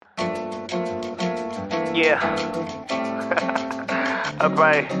Yeah. I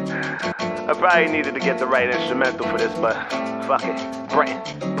probably needed to get the right instrumental for this, but fuck it.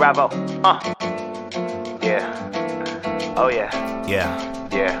 Brenton, bravo. Yeah. Oh yeah.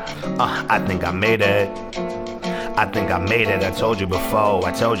 Yeah. I think I made it. I think I made it. I told you before,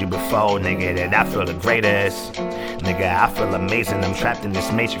 nigga, that I feel the greatest. Nigga, I feel amazing. I'm trapped in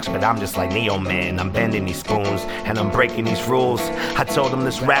this matrix, but I'm just like Neo, man. I'm bending these spoons, and I'm breaking these rules. I told them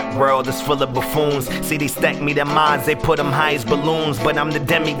this rap world is full of buffoons. See, they stack me their minds, they put them high as balloons. But I'm the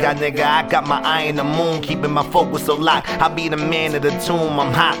demigod, nigga, I got my eye on the moon, keeping my focus so locked. I be the man of the tomb,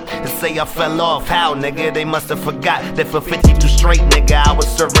 I'm hot. They say I fell off, how, nigga? They must have forgot that for 52 straight, nigga, I was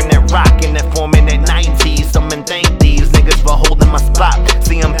serving that rock in that form in that 90s. Someone thank these niggas for holding my spot.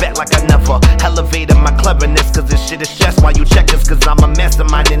 See, I'm back like I never elevated my cleverness, cause this shit is just why you check us. Cause I'm a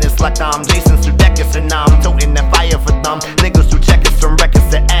mastermind and it's like I'm Jason Sudeikis, and now I'm toting that fire for them niggas who check us from records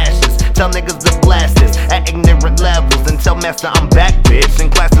to ashes. Tell niggas to blast this at ignorant levels, and tell master I'm back, bitch. In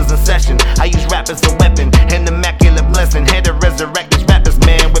classes in session, I use rap as a weapon, an immaculate blessing. Here to resurrect these rappers,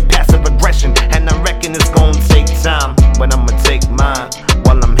 man, with passive aggression. And I reckon it's gonna take time, but I'ma take mine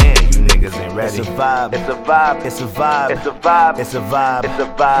while I'm here. You niggas ain't ready. It's a vibe. It's a vibe. It's a vibe. It's a vibe. It's a vibe. It's a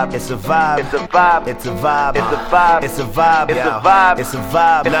vibe. It's a vibe. It's a vibe. It's a vibe. It's a vibe. It's a vibe. It's a vibe. It's a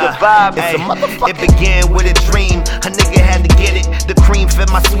vibe. It's a vibe. It's a motherfucker. It began with a dream. A nigga had to get it. The cream fed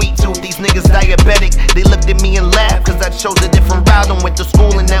my sweet tooth. These niggas diabetic. They looked at me and laughed, cause I chose a different route and went to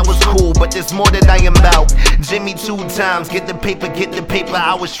school, and that was cool. But there's more that I am about. Jimmy 2 times. Get the paper, get the paper.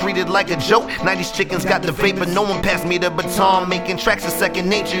 I was treated like a joke. 90s chickens got the vapor. No one passed me the baton. Making tracks is second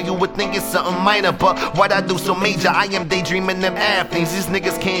nature. You would think it's something minor, but why'd I do so major? I am daydreaming them athletes. These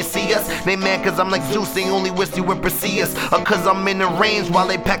niggas can't see us. They mad cause I'm like Zeus. They only wish they would pursue us. Or cause I'm in the range while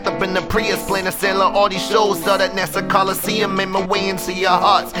they packed up in the Prius. Playing a sailor all these shows. Saw that NASA Coliseum. Made my way into your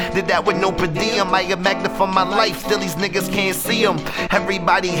hearts. Did that with no per diem. I have magnified my life. Still these niggas can't see them.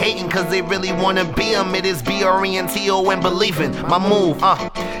 Everybody hating cause they really wanna be them. It is B-R-E-N-T-O and believing. My move,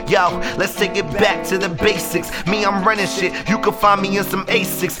 Yo, let's take it back to the basics. Me, I'm running shit. You can find me in some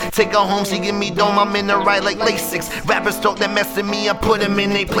A6. Take her home, she give me dome. I'm in the right like Lasix. Rappers talk that mess to me, I put them in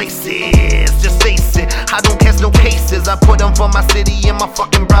their places. Just face it, I don't catch no cases. I put them for my city and my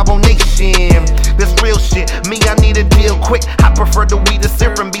fucking Bravo Nation. This real shit, me, I need a deal quick. I prefer the weed to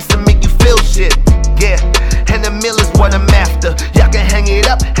syrup beats to make you feel shit. Yeah, and the mill is what I'm after. Y'all can hang it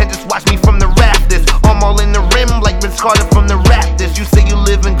up and just watch me from the rafters. I'm all in the rim like Vince Carter from the Raptors. You say you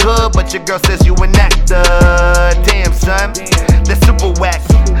living good, but your girl says you an actor. Damn, son, that's super whack.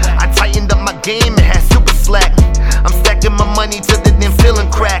 I tightened up my game and had super slack. I'm stacking my money till the damn feeling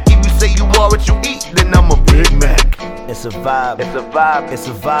crack. If you say you are what you eat, then I'm a Big Mac. It's a vibe. It's a vibe. It's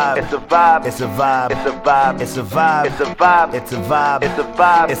a vibe. It's a vibe. It's a vibe. It's a vibe. It's a vibe. It's a vibe. It's a vibe. It's a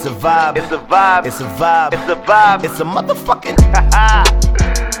vibe. It's a vibe. It's a vibe. It's a vibe. It's a vibe. It's a motherfucking.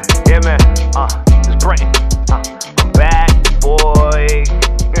 Yeah, man. It's Brenton. I'm back, boy.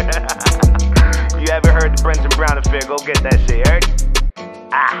 You haven't heard the Brenton Brown affair? Go get that shit, heard?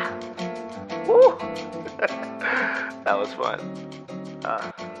 Woo. That was fun.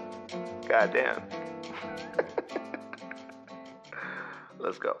 Goddamn.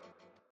 Let's go.